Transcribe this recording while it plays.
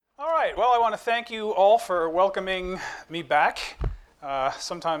right, well, I want to thank you all for welcoming me back.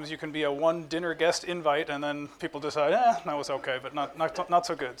 Sometimes you can be a one dinner guest invite and then people decide, that was okay, but not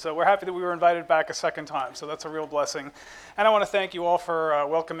so good. So we're happy that we were invited back a second time, so that's a real blessing. And I want to thank you all for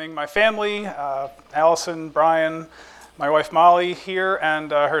welcoming my family, Allison, Brian, my wife Molly here,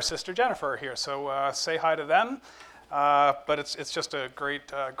 and her sister Jennifer here. So say hi to them, but it's just a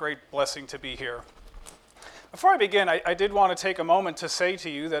great blessing to be here. Before I begin, I did want to take a moment to say to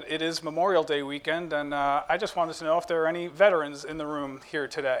you that it is Memorial Day weekend, and I just wanted to know if there are any veterans in the room here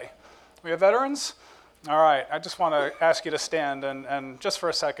today. We have veterans? All right, I just want to ask you to stand and just for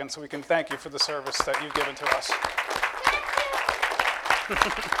a second so we can thank you for the service that you've given to us.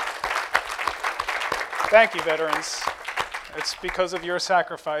 Thank you, veterans. It's because of your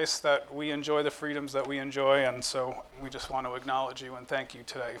sacrifice that we enjoy the freedoms that we enjoy, and so we just want to acknowledge you and thank you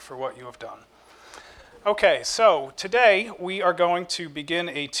today for what you have done. Okay, so today we are going to begin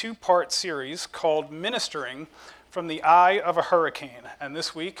a two-part series called Ministering from the Eye of a Hurricane. And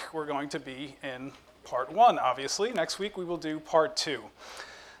this week we're going to be in part one, obviously. Next week we will do part two.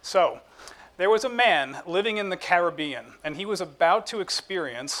 So, there was a man living in the Caribbean, and he was about to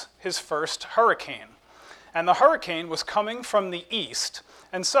experience his first hurricane. And the hurricane was coming from the east,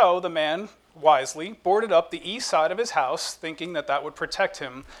 and so the man wisely boarded up the east side of his house, thinking that that would protect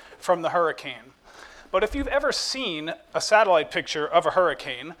him from the hurricane. But if you've ever seen a satellite picture of a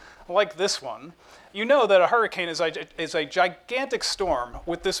hurricane, like this one, you know that a hurricane is a gigantic storm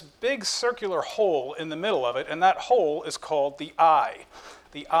with this big circular hole in the middle of it, and that hole is called the eye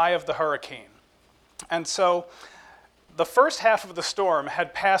of the hurricane. And so the first half of the storm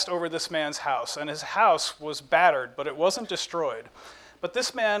had passed over this man's house, and his house was battered, but it wasn't destroyed. But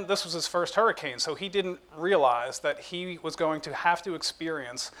this man, this was his first hurricane, so he didn't realize that he was going to have to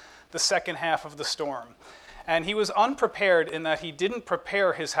experience the second half of the storm. And he was unprepared in that he didn't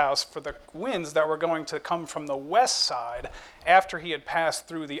prepare his house for the winds that were going to come from the west side after he had passed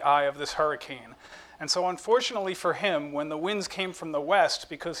through the eye of this hurricane. And so unfortunately for him, when the winds came from the west,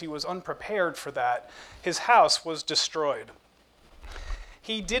 because he was unprepared for that, his house was destroyed.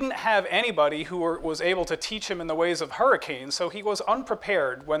 He didn't have anybody who was able to teach him in the ways of hurricanes, so he was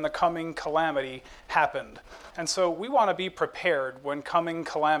unprepared when the coming calamity happened. And so we want to be prepared when coming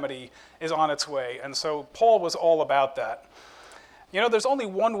calamity is on its way. And so Paul was all about that. You know, there's only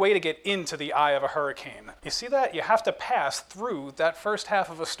one way to get into the eye of a hurricane. You see that? You have to pass through that first half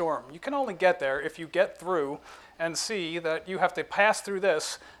of a storm. You can only get there if you get through and see that you have to pass through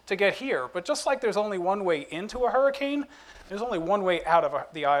this to get here. But just like there's only one way into a hurricane, there's only one way out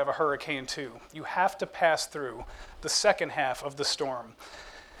of the eye of a hurricane too. You have to pass through the second half of the storm.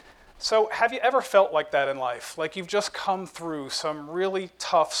 So have you ever felt like that in life? Like you've just come through some really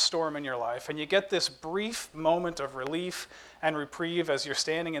tough storm in your life, and you get this brief moment of relief and reprieve as you're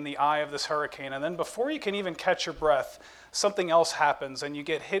standing in the eye of this hurricane, and then before you can even catch your breath, something else happens, and you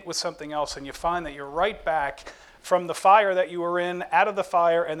get hit with something else, and you find that you're right back from the fire that you were in, out of the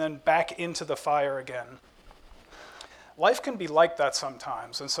fire, and then back into the fire again. Life can be like that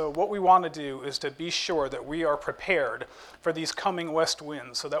sometimes, and so what we want to do is to be sure that we are prepared for these coming west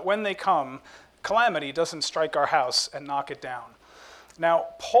winds so that when they come, calamity doesn't strike our house and knock it down. Now,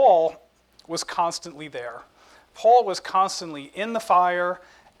 Paul was constantly there. Paul was constantly in the fire,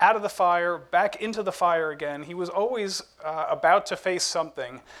 out of the fire, back into the fire again. He was always about to face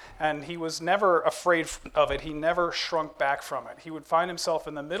something, and he was never afraid of it. He never shrunk back from it. He would find himself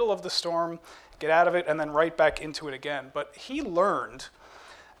in the middle of the storm, get out of it, and then right back into it again. But he learned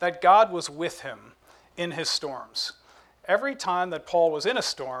that God was with him in his storms. Every time that Paul was in a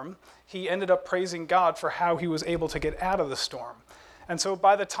storm, he ended up praising God for how he was able to get out of the storm. And so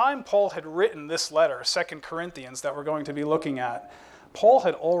by the time Paul had written this letter, 2 Corinthians, that we're going to be looking at, Paul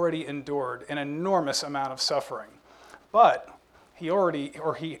had already endured an enormous amount of suffering. But he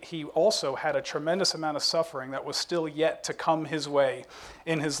also had a tremendous amount of suffering that was still yet to come his way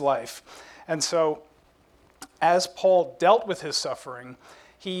in his life. And so, as Paul dealt with his suffering,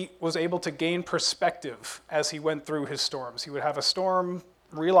 he was able to gain perspective as he went through his storms. He would have a storm,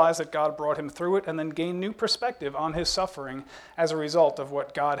 realize that God brought him through it, and then gain new perspective on his suffering as a result of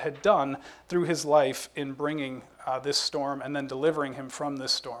what God had done through his life in bringing this storm and then delivering him from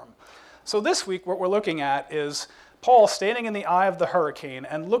this storm. So this week, what we're looking at is Paul standing in the eye of the hurricane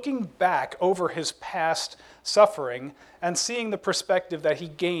and looking back over his past suffering and seeing the perspective that he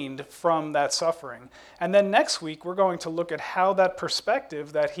gained from that suffering. And then next week, we're going to look at how that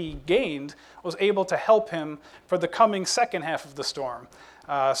perspective that he gained was able to help him for the coming second half of the storm.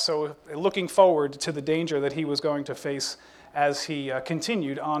 So looking forward to the danger that he was going to face as he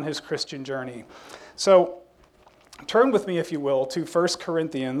continued on his Christian journey. So turn with me, if you will, to 2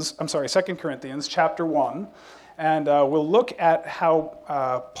 Corinthians chapter 1, and we'll look at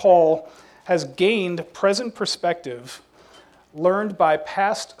how Paul has gained present perspective learned by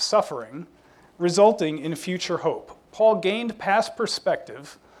past suffering, resulting in future hope. Paul gained past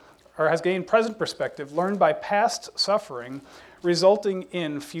perspective, or has gained present perspective, learned by past suffering, resulting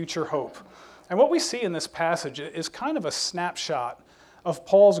in future hope. And what we see in this passage is kind of a snapshot of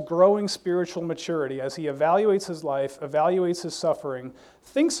Paul's growing spiritual maturity as he evaluates his life, evaluates his suffering,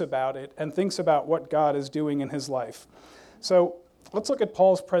 thinks about it, and thinks about what God is doing in his life. So let's look at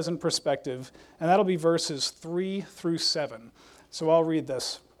Paul's present perspective, and that'll be verses 3 through 7. So I'll read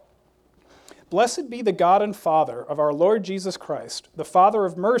this. Blessed be the God and Father of our Lord Jesus Christ, the Father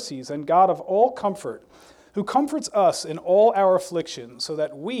of mercies and God of all comfort, who comforts us in all our affliction, so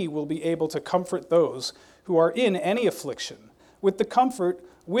that we will be able to comfort those who are in any affliction, with the comfort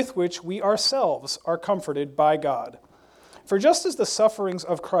with which we ourselves are comforted by God. For just as the sufferings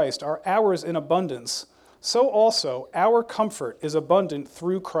of Christ are ours in abundance, so also our comfort is abundant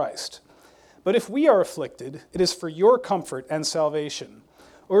through Christ. But if we are afflicted, it is for your comfort and salvation.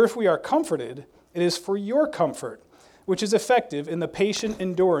 Or if we are comforted, it is for your comfort, which is effective in the patient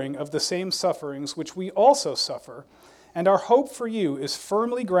enduring of the same sufferings which we also suffer. And our hope for you is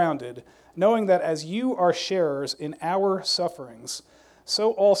firmly grounded, knowing that as you are sharers in our sufferings,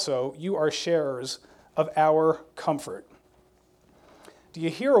 so also you are sharers of our comfort. Do you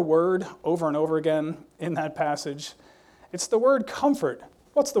hear a word over and over again in that passage? It's the word comfort.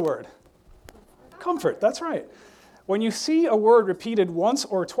 What's the word? Comfort, that's right. When you see a word repeated once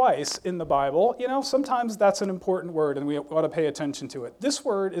or twice in the Bible, sometimes that's an important word and we ought to pay attention to it. This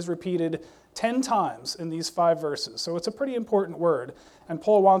word is repeated 10 times in these 5 verses, so it's a pretty important word. And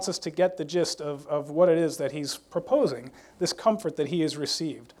Paul wants us to get the gist of what it is that he's proposing, this comfort that he has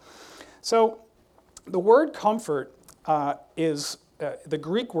received. So the word comfort is the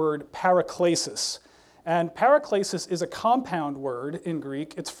Greek word paraklesis. And paraklesis is a compound word in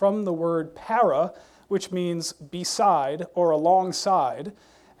Greek. It's from the word para, which means beside or alongside,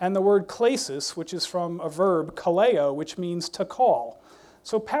 and the word klesis, which is from a verb, kaleo, which means to call.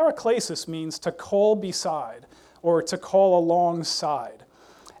 So paraklesis means to call beside or to call alongside.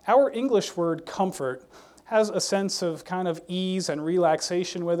 Our English word comfort has a sense of kind of ease and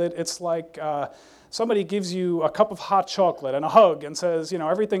relaxation with it. It's like somebody gives you a cup of hot chocolate and a hug and says,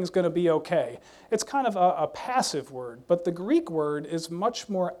 everything's going to be okay. It's kind of a passive word, but the Greek word is much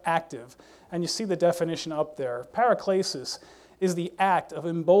more active, and you see the definition up there. Paraklesis is the act of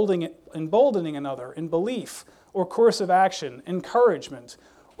emboldening another in belief or course of action, encouragement,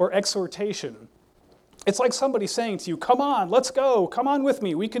 or exhortation. It's like somebody saying to you, come on, let's go, come on with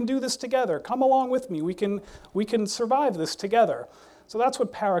me, we can do this together, come along with me, we can survive this together. So that's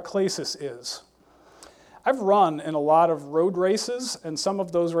what paraklesis is. I've run in a lot of road races, and some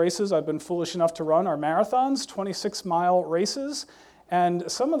of those races I've been foolish enough to run are marathons, 26-mile races.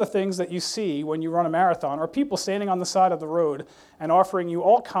 And some of the things that you see when you run a marathon are people standing on the side of the road and offering you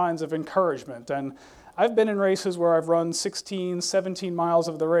all kinds of encouragement. And I've been in races where I've run 16, 17 miles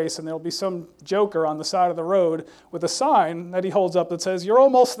of the race, and there'll be some joker on the side of the road with a sign that he holds up that says, "You're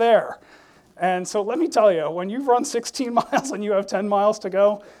almost there." And so let me tell you, when you've run 16 miles and you have 10 miles to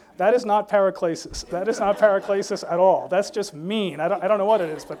go, that is not paraklesis. That is not paraklesis at all. That's just mean. I don't know what it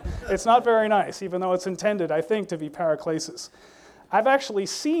is, but it's not very nice, even though it's intended, I think, to be paraklesis. I've actually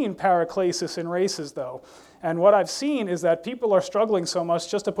seen paraklesis in races, though. And what I've seen is that people are struggling so much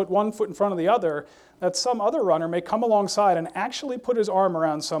just to put one foot in front of the other that some other runner may come alongside and actually put his arm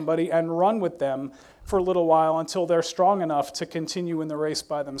around somebody and run with them for a little while until they're strong enough to continue in the race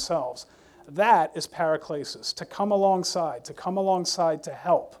by themselves. That is paraklesis, to come alongside to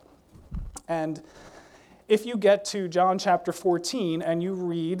help. And if you get to John chapter 14 and you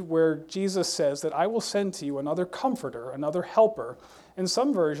read where Jesus says that I will send to you another comforter, another helper, in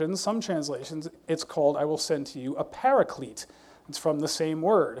some versions, some translations, it's called I will send to you a paraclete. It's from the same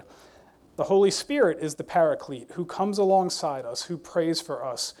word. The Holy Spirit is the paraclete who comes alongside us, who prays for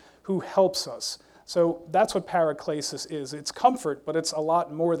us, who helps us. So that's what paraklesis is. It's comfort, but it's a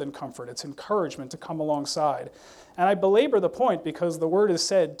lot more than comfort. It's encouragement to come alongside. And I belabor the point because the word is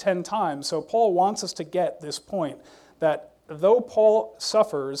said 10 times. So Paul wants us to get this point that though Paul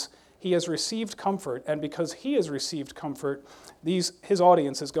suffers, he has received comfort. And because he has received comfort, his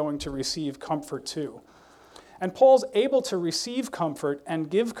audience is going to receive comfort too. And Paul's able to receive comfort and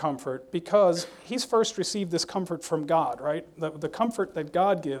give comfort because he's first received this comfort from God, right? The comfort that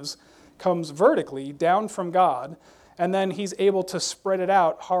God gives comes vertically down from God, and then he's able to spread it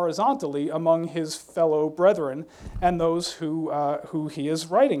out horizontally among his fellow brethren and those who he is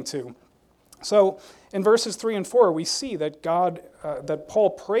writing to. So In verses 3 and 4, we see that that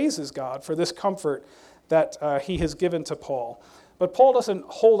Paul praises God for this comfort that he has given to Paul. But Paul doesn't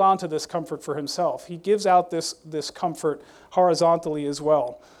hold on to this comfort for himself. He gives out this comfort horizontally as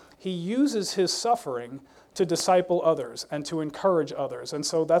well. He uses his suffering to disciple others and to encourage others. And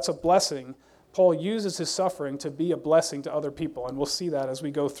so that's a blessing. Paul uses his suffering to be a blessing to other people, and we'll see that as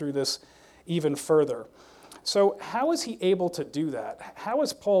we go through this even further. So how is he able to do that? How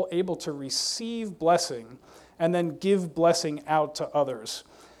is Paul able to receive blessing and then give blessing out to others?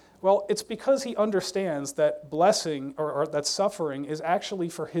 Well, it's because he understands that blessing or that suffering is actually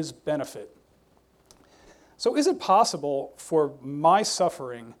for his benefit. So is it possible for my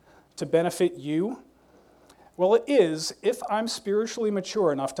suffering to benefit you? Well, it is if I'm spiritually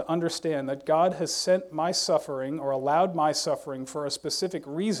mature enough to understand that God has sent my suffering or allowed my suffering for a specific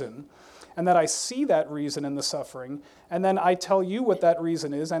reason, and that I see that reason in the suffering, and then I tell you what that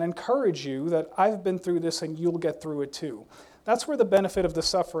reason is and encourage you that I've been through this and you'll get through it too. That's where the benefit of the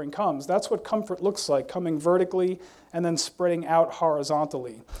suffering comes. That's what comfort looks like, coming vertically and then spreading out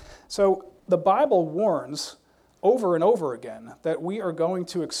horizontally. So the Bible warns over and over again that we are going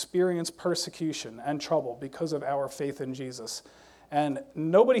to experience persecution and trouble because of our faith in Jesus. And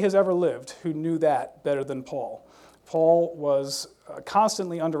nobody has ever lived who knew that better than Paul. Paul was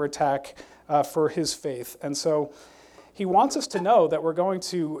constantly under attack for his faith. And so he wants us to know that we're going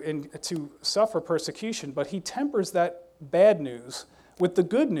to suffer persecution, but he tempers that bad news with the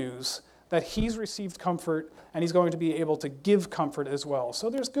good news that he's received comfort and he's going to be able to give comfort as well. So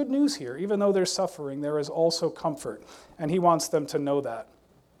there's good news here. Even though there's suffering, there is also comfort, and he wants them to know that.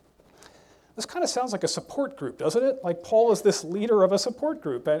 This kind of sounds like a support group, doesn't it? Like Paul is this leader of a support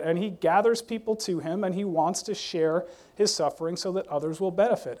group, and he gathers people to him, and he wants to share his suffering so that others will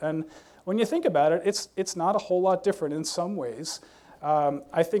benefit. And when you think about it, it's not a whole lot different in some ways.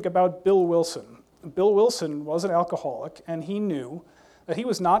 I think about Bill Wilson. Bill Wilson was an alcoholic, and he knew that he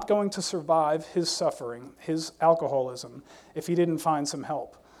was not going to survive his suffering, his alcoholism, if he didn't find some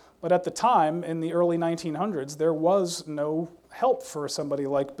help. But at the time, in the early 1900s, there was no help for somebody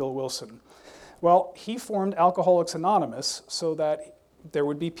like Bill Wilson. Well, he formed Alcoholics Anonymous so that there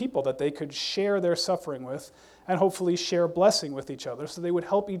would be people that they could share their suffering with and hopefully share blessing with each other so they would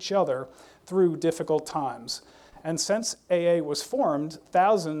help each other through difficult times. And since AA was formed,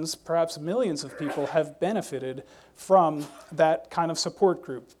 thousands, perhaps millions of people have benefited from that kind of support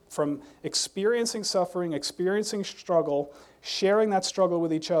group, from experiencing suffering, experiencing struggle, sharing that struggle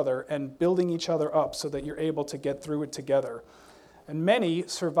with each other, and building each other up so that you're able to get through it together. And many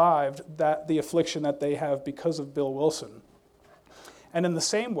survived the affliction that they have because of Bill Wilson. And in the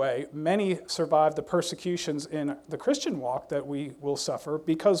same way, many survived the persecutions in the Christian walk that we will suffer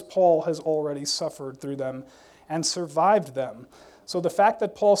because Paul has already suffered through them and survived them. So the fact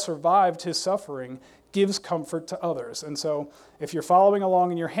that Paul survived his suffering gives comfort to others. And so if you're following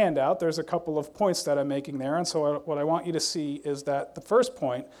along in your handout, there's a couple of points that I'm making there. And so what I want you to see is that the first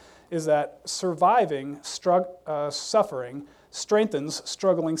point is that surviving suffering strengthens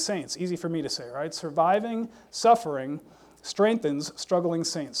struggling saints. Easy for me to say, right? Surviving suffering strengthens struggling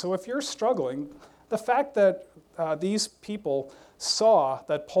saints. So if you're struggling, the fact that these people saw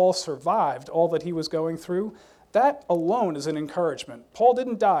that Paul survived all that he was going through, that alone is an encouragement. Paul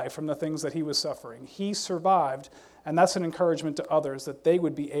didn't die from the things that he was suffering. He survived, and that's an encouragement to others that they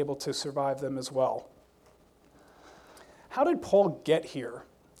would be able to survive them as well. How did Paul get here?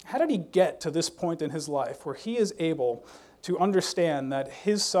 How did he get to this point in his life where he is able to understand that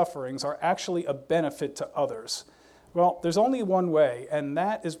his sufferings are actually a benefit to others? Well, there's only one way, and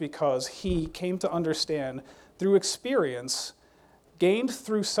that is because he came to understand through experience, gained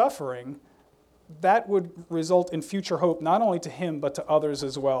through suffering, that would result in future hope, not only to him, but to others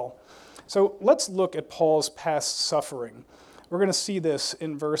as well. So let's look at Paul's past suffering. We're going to see this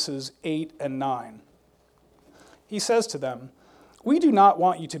in verses 8 and 9. He says to them, "We do not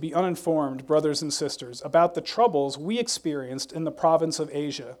want you to be uninformed, brothers and sisters, about the troubles we experienced in the province of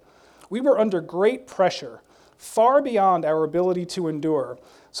Asia. We were under great pressure, far beyond our ability to endure,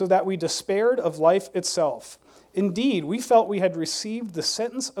 so that we despaired of life itself. Indeed, we felt we had received the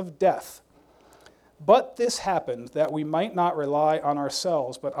sentence of death. But this happened that we might not rely on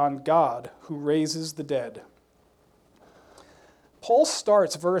ourselves, but on God who raises the dead." Paul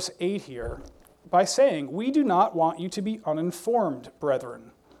starts verse 8 here by saying, "We do not want you to be uninformed,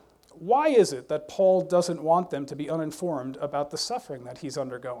 brethren." Why is it that Paul doesn't want them to be uninformed about the suffering that he's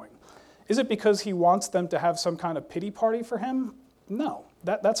undergoing? Is it because he wants them to have some kind of pity party for him? No.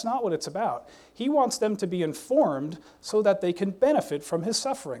 That's not what it's about. He wants them to be informed so that they can benefit from his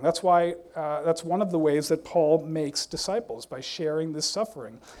suffering. That's why that's one of the ways that Paul makes disciples, by sharing this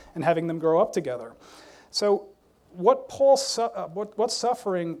suffering and having them grow up together. So what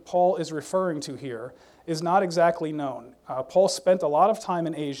suffering Paul is referring to here is not exactly known. Paul spent a lot of time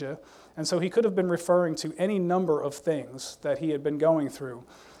in Asia, and so he could have been referring to any number of things that he had been going through.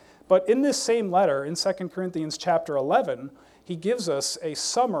 But in this same letter, in 2 Corinthians chapter 11, he gives us a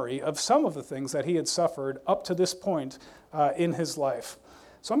summary of some of the things that he had suffered up to this point in his life.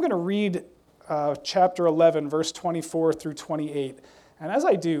 So I'm going to read chapter 11, verse 24 through 28. And as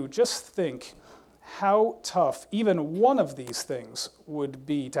I do, just think how tough even one of these things would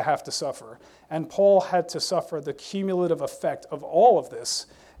be to have to suffer. And Paul had to suffer the cumulative effect of all of this,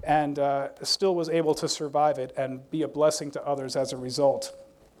 and still was able to survive it and be a blessing to others as a result.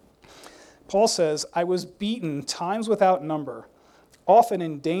 Paul says, I was beaten times without number, often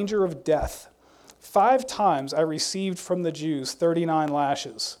in danger of death. 5 times I received from the Jews 39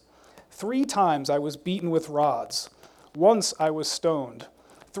 lashes. 3 times I was beaten with rods. Once I was stoned.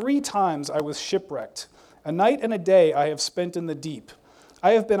 3 times I was shipwrecked. A night and a day I have spent in the deep.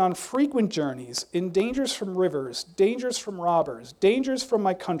 I have been on frequent journeys, in dangers from rivers, dangers from robbers, dangers from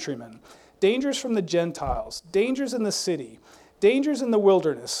my countrymen, dangers from the Gentiles, dangers in the city, dangers in the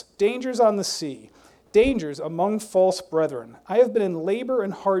wilderness, dangers on the sea, dangers among false brethren. I have been in labor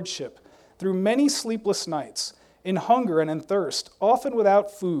and hardship, through many sleepless nights, in hunger and in thirst, often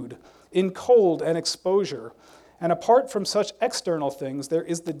without food, in cold and exposure. And apart from such external things, there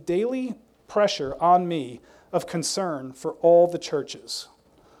is the daily pressure on me of concern for all the churches.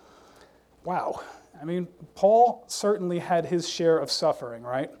 Wow. I mean, Paul certainly had his share of suffering,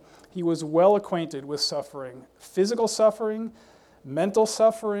 right? He was well acquainted with suffering, physical suffering, mental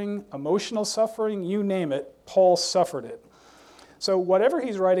suffering, emotional suffering, you name it, Paul suffered it. So whatever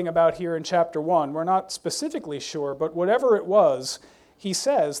he's writing about here in chapter 1, we're not specifically sure, but whatever it was, he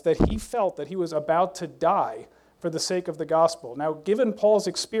says that he felt that he was about to die for the sake of the gospel. Now, given Paul's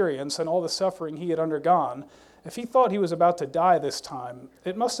experience and all the suffering he had undergone, if he thought he was about to die this time,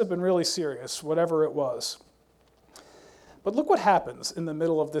 it must have been really serious, whatever it was. But look what happens in the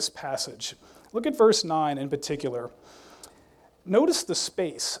middle of this passage. Look at verse 9 in particular. Notice the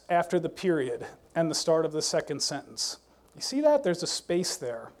space after the period and the start of the second sentence. You see that? There's a space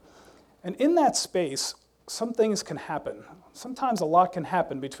there. And in that space, some things can happen. Sometimes a lot can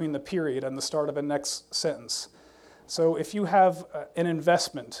happen between the period and the start of the next sentence. So if you have an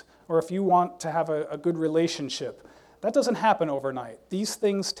investment, or if you want to have a good relationship, that doesn't happen overnight. These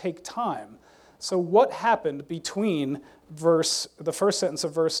things take time. So what happened between the first sentence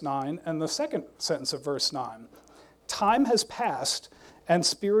of verse 9 and the second sentence of verse 9? Time has passed and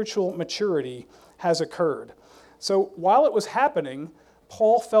spiritual maturity has occurred. So while it was happening,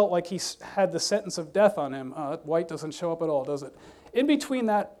 Paul felt like he had the sentence of death on him. White doesn't show up at all, does it? In between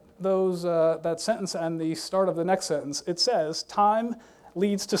that sentence and the start of the next sentence, it says, time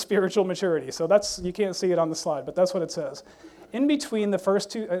leads to spiritual maturity. So you can't see it on the slide, but that's what it says. In between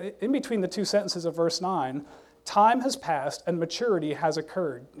the two sentences of verse 9, time has passed and maturity has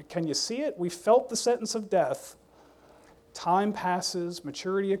occurred. Can you see it? We felt the sentence of death. Time passes,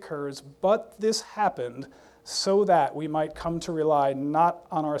 maturity occurs, but this happened so that we might come to rely not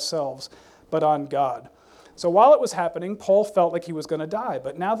on ourselves, but on God. So while it was happening, Paul felt like he was going to die.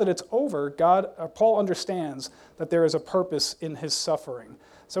 But now that it's over, Paul understands that there is a purpose in his suffering.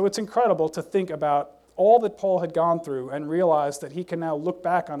 So it's incredible to think about all that Paul had gone through and realize that he can now look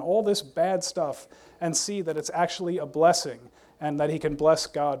back on all this bad stuff and see that it's actually a blessing and that he can bless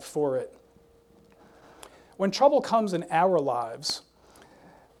God for it. When trouble comes in our lives,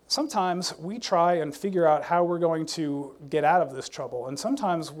 sometimes we try and figure out how we're going to get out of this trouble. And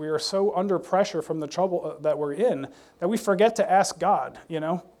sometimes we are so under pressure from the trouble that we're in that we forget to ask God,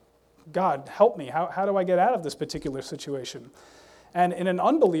 God, help me. How do I get out of this particular situation? And in an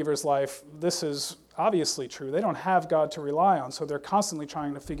unbeliever's life, this is obviously true. They don't have God to rely on, so they're constantly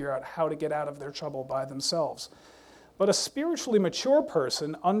trying to figure out how to get out of their trouble by themselves. But a spiritually mature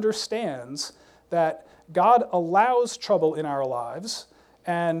person understands that God allows trouble in our lives,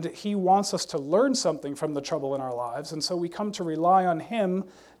 and he wants us to learn something from the trouble in our lives. And so we come to rely on him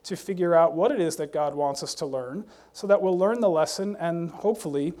to figure out what it is that God wants us to learn so that we'll learn the lesson and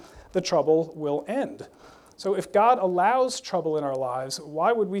hopefully the trouble will end. So if God allows trouble in our lives,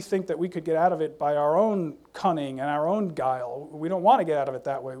 why would we think that we could get out of it by our own cunning and our own guile? We don't want to get out of it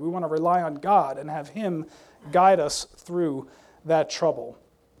that way. We want to rely on God and have him guide us through that trouble.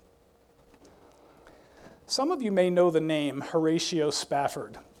 Some of you may know the name Horatio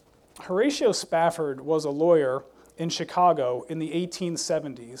Spafford. Horatio Spafford was a lawyer in Chicago in the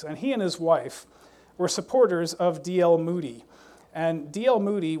 1870s, and he and his wife were supporters of D.L. Moody. And D.L.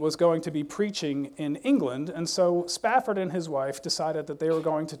 Moody was going to be preaching in England, and so Spafford and his wife decided that they were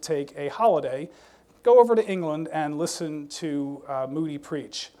going to take a holiday, go over to England and listen to Moody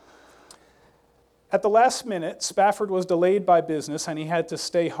preach. At the last minute, Spafford was delayed by business, and he had to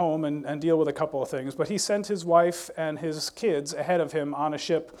stay home and deal with a couple of things, but he sent his wife and his kids ahead of him on a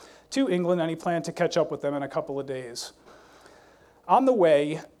ship to England, and he planned to catch up with them in a couple of days. On the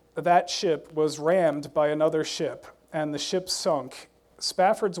way, that ship was rammed by another ship, and the ship sunk.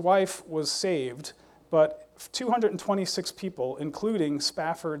 Spafford's wife was saved, but 226 people, including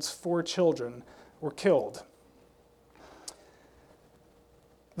Spafford's 4 children, were killed.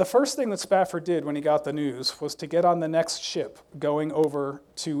 The first thing that Spafford did when he got the news was to get on the next ship going over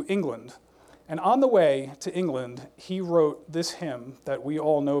to England. And on the way to England, he wrote this hymn that we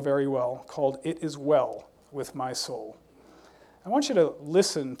all know very well called "It Is Well With My Soul." I want you to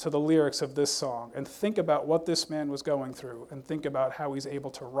listen to the lyrics of this song and think about what this man was going through and think about how he's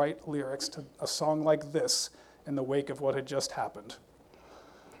able to write lyrics to a song like this in the wake of what had just happened.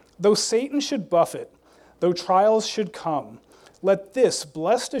 Though Satan should buffet, though trials should come, let this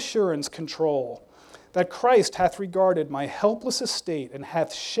blessed assurance control, that Christ hath regarded my helpless estate and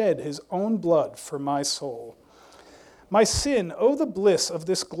hath shed his own blood for my soul. My sin, oh the bliss of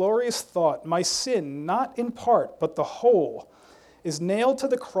this glorious thought, my sin, not in part, but the whole, is nailed to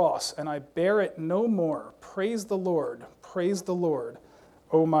the cross, and I bear it no more. Praise the Lord,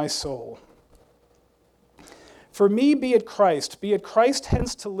 O my soul. For me be it Christ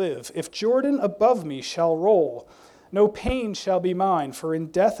hence to live. If Jordan above me shall roll, no pain shall be mine, for in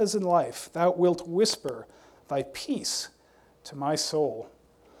death as in life thou wilt whisper thy peace to my soul.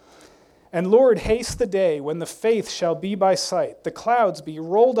 And Lord, haste the day when the faith shall be by sight, the clouds be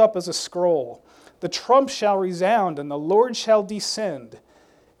rolled up as a scroll, the trump shall resound, and the Lord shall descend.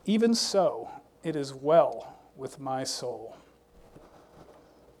 Even so, it is well with my soul.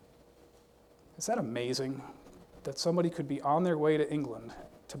 Is that amazing? That somebody could be on their way to England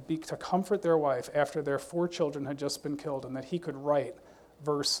to comfort their wife after their 4 children had just been killed, and that he could write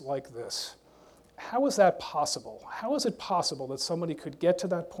verse like this. How is that possible? How is it possible that somebody could get to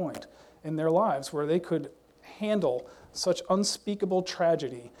that point in their lives where they could handle such unspeakable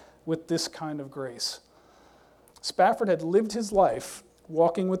tragedy with this kind of grace? Spafford had lived his life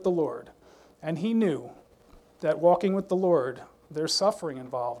walking with the Lord, and he knew that walking with the Lord, there's suffering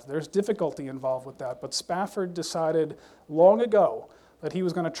involved, there's difficulty involved with that, but Spafford decided long ago that he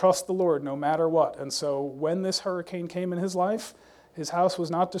was going to trust the Lord no matter what, and so when this hurricane came in his life, his house was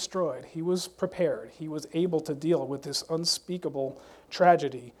not destroyed. He was prepared. He was able to deal with this unspeakable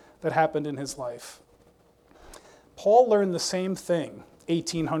tragedy that happened in his life. Paul learned the same thing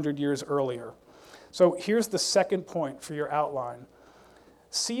 1,800 years earlier. So here's the second point for your outline.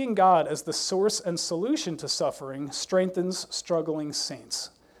 Seeing God as the source and solution to suffering strengthens struggling saints.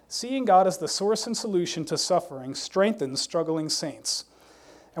 Seeing God as the source and solution to suffering strengthens struggling saints.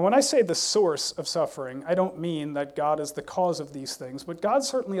 And when I say the source of suffering, I don't mean that God is the cause of these things, but God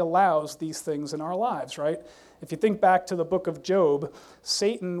certainly allows these things in our lives, right? If you think back to the book of Job,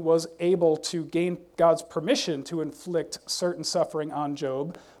 Satan was able to gain God's permission to inflict certain suffering on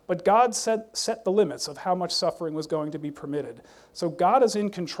Job, but God set the limits of how much suffering was going to be permitted. So God is in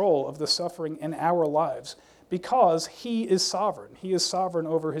control of the suffering in our lives because he is sovereign. He is sovereign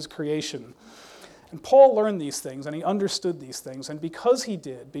over his creation. And Paul learned these things, and he understood these things, and because he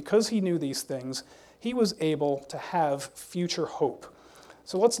knew these things, he was able to have future hope.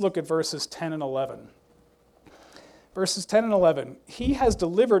 So let's look at verses 10 and 11. Verses 10 and 11, he has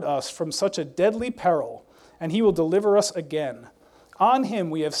delivered us from such a deadly peril, and he will deliver us again. On him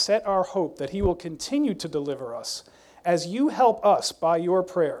we have set our hope that he will continue to deliver us, as you help us by your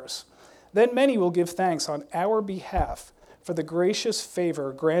prayers. Then many will give thanks on our behalf for the gracious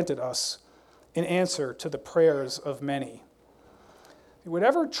favor granted us in answer to the prayers of many.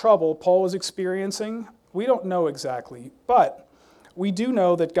 Whatever trouble Paul was experiencing, we don't know exactly, but we do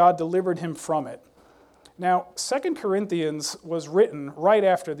know that God delivered him from it. Now, 2 Corinthians was written right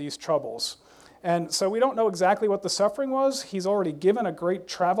after these troubles, and so we don't know exactly what the suffering was. He's already given a great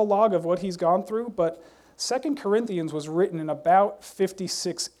travelogue of what he's gone through, but 2 Corinthians was written in about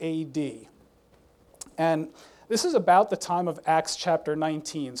 56 AD. And this is about the time of Acts chapter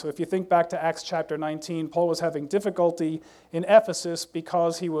 19. So if you think back to Acts chapter 19, Paul was having difficulty in Ephesus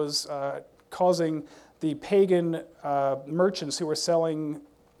because he was causing the pagan merchants who were selling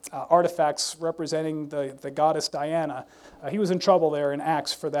artifacts representing the goddess Diana. He was in trouble there in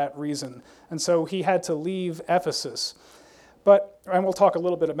Acts for that reason. And so he had to leave Ephesus. But And we'll talk a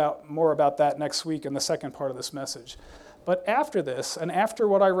little bit more about that next week in the second part of this message. But after this, and after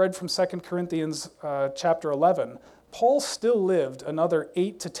what I read from 2 Corinthians chapter 11, Paul still lived another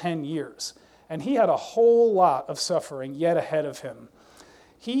 8 to 10 years. And he had a whole lot of suffering yet ahead of him.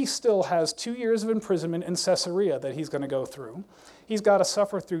 He still has 2 years of imprisonment in Caesarea that he's going to go through. He's got to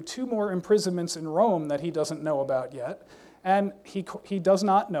suffer through 2 more imprisonments in Rome that he doesn't know about yet. And he does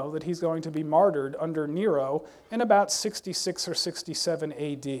not know that he's going to be martyred under Nero in about 66 or 67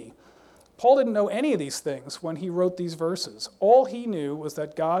 AD. Paul didn't know any of these things when he wrote these verses. All he knew was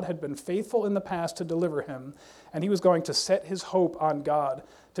that God had been faithful in the past to deliver him, and he was going to set his hope on God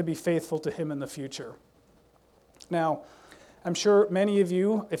to be faithful to him in the future. Now, I'm sure many of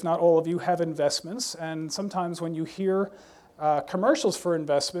you, if not all of you, have investments, and sometimes when you hear commercials for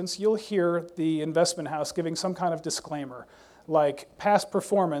investments, you'll hear the investment house giving some kind of disclaimer, like past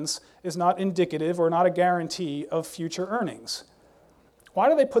performance is not indicative or not a guarantee of future earnings. Why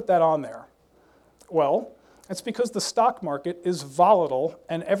do they put that on there? Well, it's because the stock market is volatile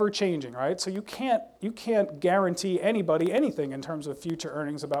and ever-changing, right? So you can't guarantee anybody anything in terms of future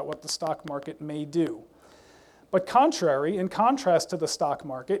earnings about what the stock market may do. But in contrast to the stock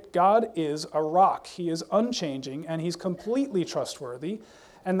market, God is a rock. He is unchanging, and he's completely trustworthy.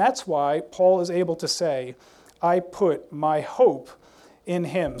 And that's why Paul is able to say, I put my hope in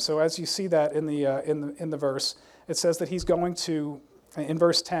him. So as you see that in the verse, it says that he's going to, in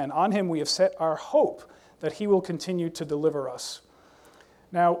verse 10, on him we have set our hope that he will continue to deliver us.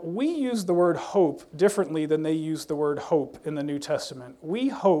 Now, we use the word hope differently than they use the word hope in the New Testament. We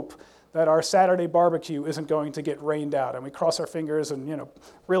hope that our Saturday barbecue isn't going to get rained out, and we cross our fingers and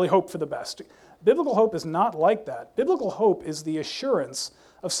really hope for the best. Biblical hope is not like that. Biblical hope is the assurance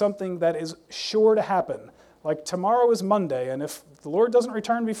of something that is sure to happen. Like tomorrow is Monday, and if the Lord doesn't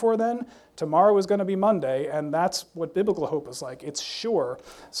return before then, tomorrow is going to be Monday, and that's what biblical hope is like. It's sure,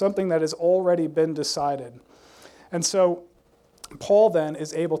 something that has already been decided. And so Paul then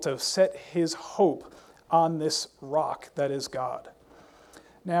is able to set his hope on this rock that is God.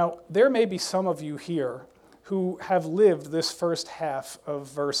 Now, there may be some of you here who have lived this first half of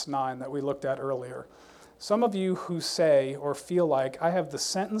verse 9 that we looked at earlier. Some of you who say or feel like, I have the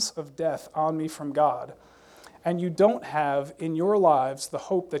sentence of death on me from God, and you don't have in your lives the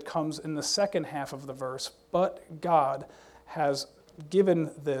hope that comes in the second half of the verse, but God has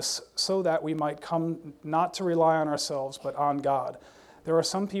given this so that we might come not to rely on ourselves, but on God. There are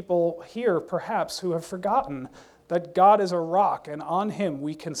some people here, perhaps, who have forgotten that God is a rock, and on him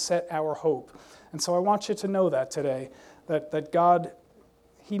we can set our hope. And so I want you to know that today, that God,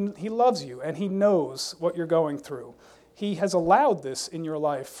 he loves you, and he knows what you're going through. He has allowed this in your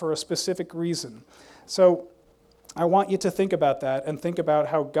life for a specific reason. So I want you to think about that and think about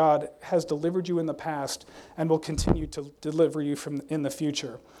how God has delivered you in the past and will continue to deliver you in the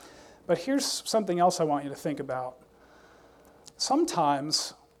future. But here's something else I want you to think about.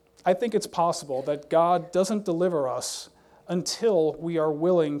 Sometimes I think it's possible that God doesn't deliver us until we are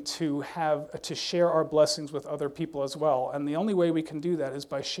willing to share our blessings with other people as well. And the only way we can do that is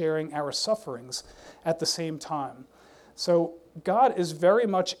by sharing our sufferings at the same time. So God is very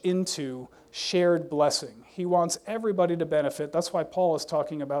much into shared blessing. He wants everybody to benefit. That's why Paul is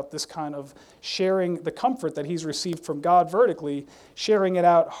talking about this kind of sharing the comfort that he's received from God vertically, sharing it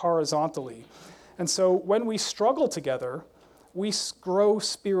out horizontally. And so when we struggle together, we grow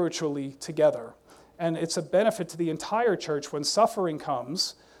spiritually together. And it's a benefit to the entire church when suffering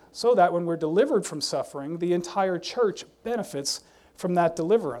comes, so that when we're delivered from suffering, the entire church benefits from that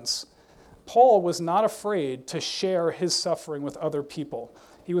deliverance. Paul was not afraid to share his suffering with other people.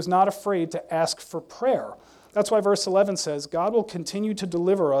 He was not afraid to ask for prayer. That's why verse 11 says, God will continue to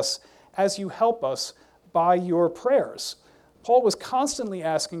deliver us as you help us by your prayers. Paul was constantly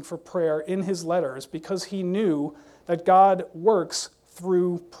asking for prayer in his letters because he knew that God works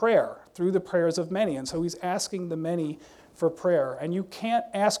through prayer, through the prayers of many. And so he's asking the many for prayer. And you can't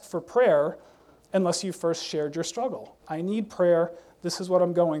ask for prayer unless you first shared your struggle. I need prayer. This is what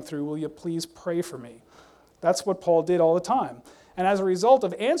I'm going through. Will you please pray for me? That's what Paul did all the time. And as a result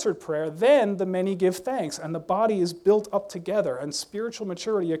of answered prayer, then the many give thanks, and the body is built up together, and spiritual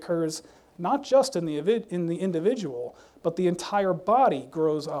maturity occurs not just in the individual, but the entire body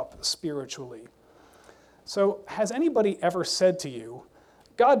grows up spiritually. So has anybody ever said to you,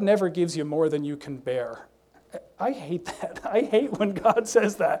 God never gives you more than you can bear? I hate that. I hate when God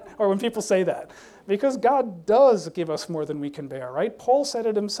says that, or when people say that, because God does give us more than we can bear, right? Paul said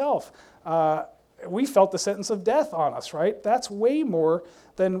it himself. We felt the sentence of death on us, right? That's way more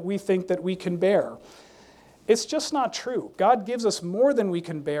than we think that we can bear. It's just not true. God gives us more than we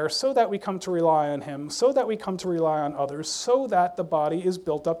can bear so that we come to rely on him, so that we come to rely on others, so that the body is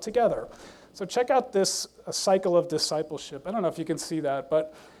built up together. So check out this cycle of discipleship. I don't know if you can see that,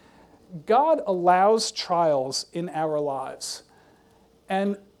 but God allows trials in our lives.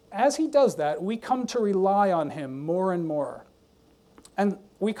 And as he does that, we come to rely on him more and more. And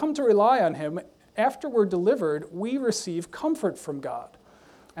we come to rely on him. After we're delivered, we receive comfort from God.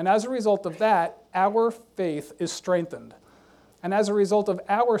 And as a result of that, our faith is strengthened. And as a result of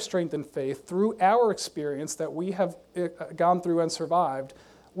our strengthened faith, through our experience that we have gone through and survived,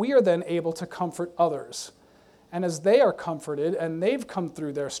 we are then able to comfort others. And as they are comforted and they've come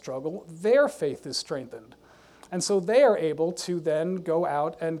through their struggle, their faith is strengthened. And so they are able to then go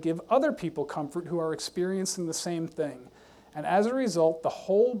out and give other people comfort who are experiencing the same thing. And as a result, the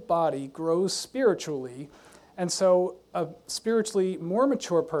whole body grows spiritually. And so a spiritually more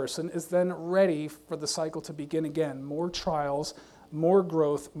mature person is then ready for the cycle to begin again. More trials, more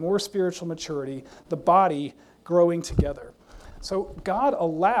growth, more spiritual maturity, the body growing together. So God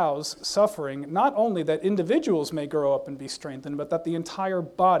allows suffering, not only that individuals may grow up and be strengthened, but that the entire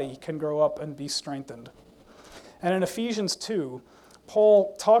body can grow up and be strengthened. And in Ephesians 2,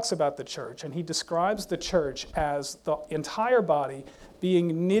 Paul talks about the church, and he describes the church as the entire body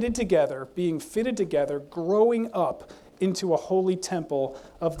being knitted together, being fitted together, growing up into a holy temple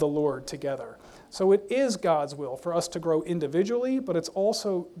of the Lord together. So it is God's will for us to grow individually, but it's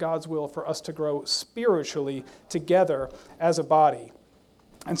also God's will for us to grow spiritually together as a body.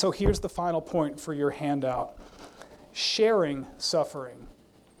 And so here's the final point for your handout. Sharing suffering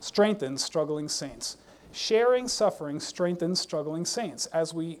strengthens struggling saints. Sharing suffering strengthens struggling saints.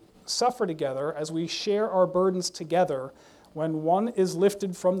 As we suffer together, as we share our burdens together, when one is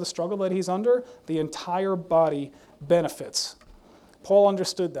lifted from the struggle that he's under, the entire body benefits. Paul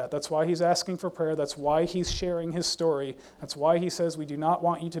understood that. That's why he's asking for prayer. That's why he's sharing his story. That's why he says, we do not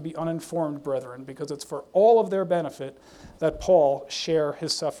want you to be uninformed, brethren, because it's for all of their benefit that Paul share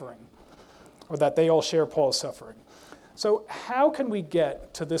his suffering, or that they all share Paul's suffering. So how can we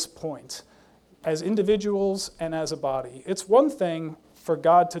get to this point as individuals and as a body? It's one thing for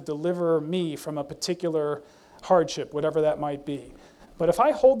God to deliver me from a particular hardship, whatever that might be. But if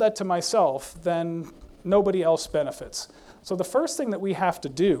I hold that to myself, then nobody else benefits. So the first thing that we have to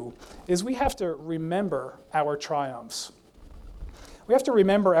do is we have to remember our triumphs. We have to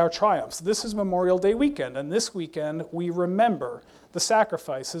remember our triumphs. This is Memorial Day weekend, and this weekend we remember the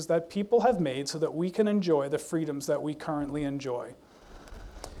sacrifices that people have made so that we can enjoy the freedoms that we currently enjoy.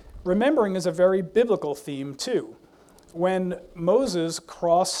 Remembering is a very biblical theme, too. When Moses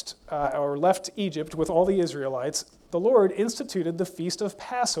crossed or left Egypt with all the Israelites, the Lord instituted the Feast of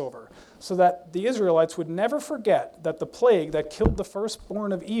Passover so that the Israelites would never forget that the plague that killed the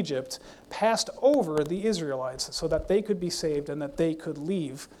firstborn of Egypt passed over the Israelites so that they could be saved and that they could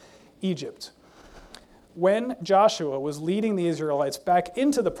leave Egypt. When Joshua was leading the Israelites back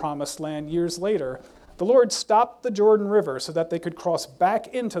into the Promised Land years later, the Lord stopped the Jordan River so that they could cross back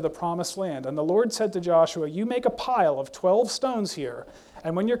into the Promised Land. And the Lord said to Joshua, you make a pile of 12 stones here,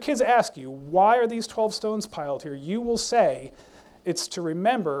 and when your kids ask you, why are these 12 stones piled here, you will say, it's to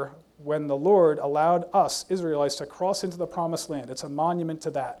remember when the Lord allowed us, Israelites, to cross into the Promised Land. It's a monument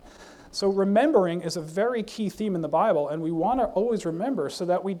to that. So remembering is a very key theme in the Bible, and we want to always remember so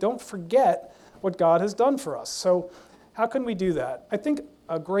that we don't forget what God has done for us. So how can we do that? I think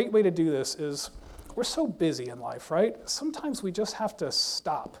a great way to do this is, we're so busy in life, right? Sometimes we just have to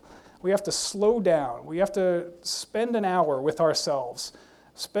stop. We have to slow down. We have to spend an hour with ourselves,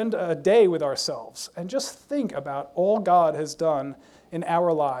 spend a day with ourselves, and just think about all God has done in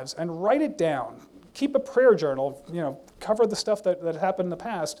our lives and write it down. Keep a prayer journal, cover the stuff that happened in the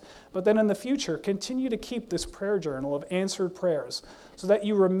past, but then in the future, continue to keep this prayer journal of answered prayers so that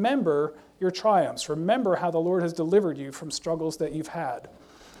you remember your triumphs. Remember how the Lord has delivered you from struggles that you've had.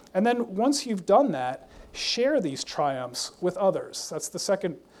 And then once you've done that, share these triumphs with others. That's the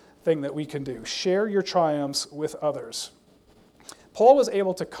second thing that we can do. Share your triumphs with others. Paul was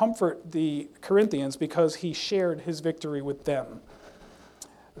able to comfort the Corinthians because he shared his victory with them.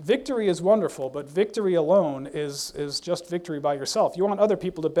 Victory is wonderful, but victory alone is just victory by yourself. You want other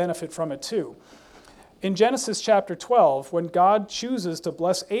people to benefit from it too. In Genesis chapter 12, when God chooses to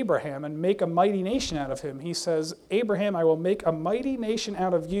bless Abraham and make a mighty nation out of him, he says, Abraham, I will make a mighty nation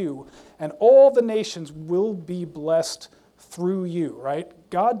out of you, and all the nations will be blessed through you, right?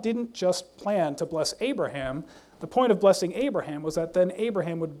 God didn't just plan to bless Abraham. The point of blessing Abraham was that then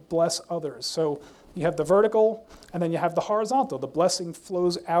Abraham would bless others. So you have the vertical, and then you have the horizontal. The blessing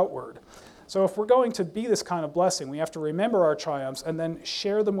flows outward. So if we're going to be this kind of blessing, we have to remember our triumphs and then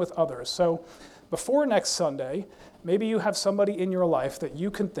share them with others. So before next Sunday, maybe you have somebody in your life that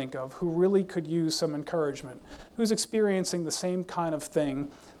you can think of who really could use some encouragement, who's experiencing the same kind of thing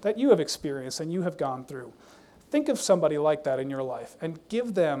that you have experienced and you have gone through. Think of somebody like that in your life and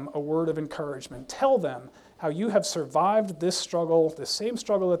give them a word of encouragement. Tell them how you have survived this struggle, the same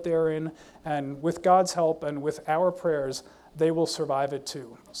struggle that they're in, and with God's help and with our prayers, they will survive it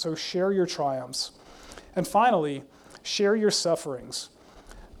too. So share your triumphs. And finally, share your sufferings.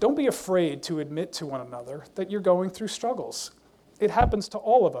 Don't be afraid to admit to one another that you're going through struggles. It happens to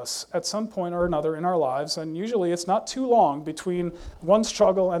all of us at some point or another in our lives, and usually it's not too long between one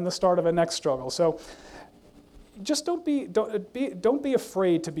struggle and the start of a next struggle. So just don't be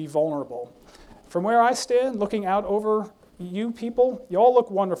afraid to be vulnerable. From where I stand, looking out over you people, you all look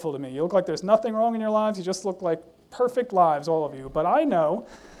wonderful to me. You look like there's nothing wrong in your lives. You just look like perfect lives, all of you. But I know,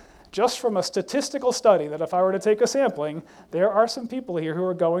 just from a statistical study, that if I were to take a sampling, there are some people here who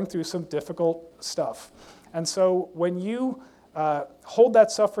are going through some difficult stuff. And so when you hold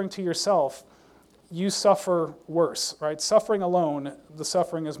that suffering to yourself, you suffer worse, right? Suffering alone, the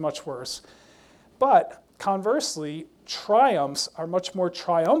suffering is much worse. But conversely, triumphs are much more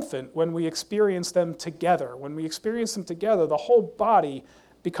triumphant when we experience them together. When we experience them together, the whole body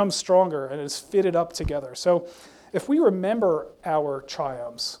becomes stronger and is fitted up together. So if we remember our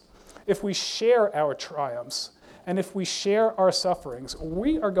triumphs, if we share our triumphs, and if we share our sufferings,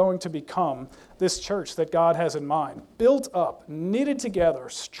 we are going to become this church that God has in mind, built up, knitted together,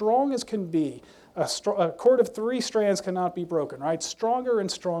 strong as can be. A cord of 3 strands cannot be broken, right? Stronger and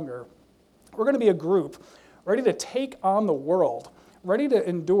stronger. We're going to be a group ready to take on the world, ready to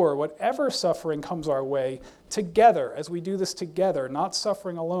endure whatever suffering comes our way together as we do this together, not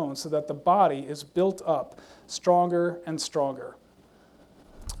suffering alone, so that the body is built up stronger and stronger.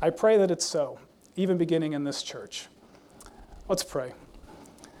 I pray that it's so, even beginning in this church. Let's pray.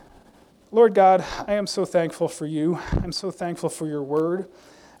 Lord God, I am so thankful for you. I'm so thankful for your word.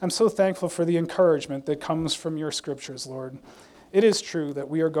 I'm so thankful for the encouragement that comes from your scriptures, Lord. It is true that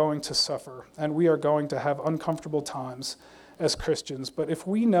we are going to suffer and we are going to have uncomfortable times as Christians. But if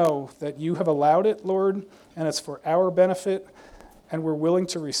we know that you have allowed it, Lord, and it's for our benefit, and we're willing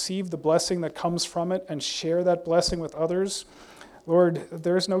to receive the blessing that comes from it and share that blessing with others, Lord,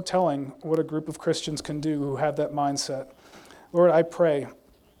 there's no telling what a group of Christians can do who have that mindset. Lord, I pray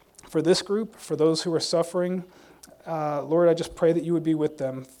for this group, for those who are suffering. Lord, I just pray that you would be with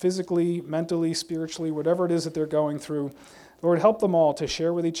them physically, mentally, spiritually, whatever it is that they're going through. Lord, help them all to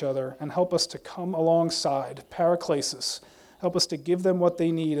share with each other and help us to come alongside, paraklesis. Help us to give them what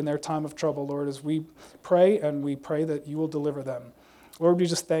they need in their time of trouble, Lord, as we pray, and we pray that you will deliver them. Lord, we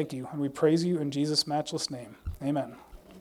just thank you and we praise you in Jesus' matchless name. Amen.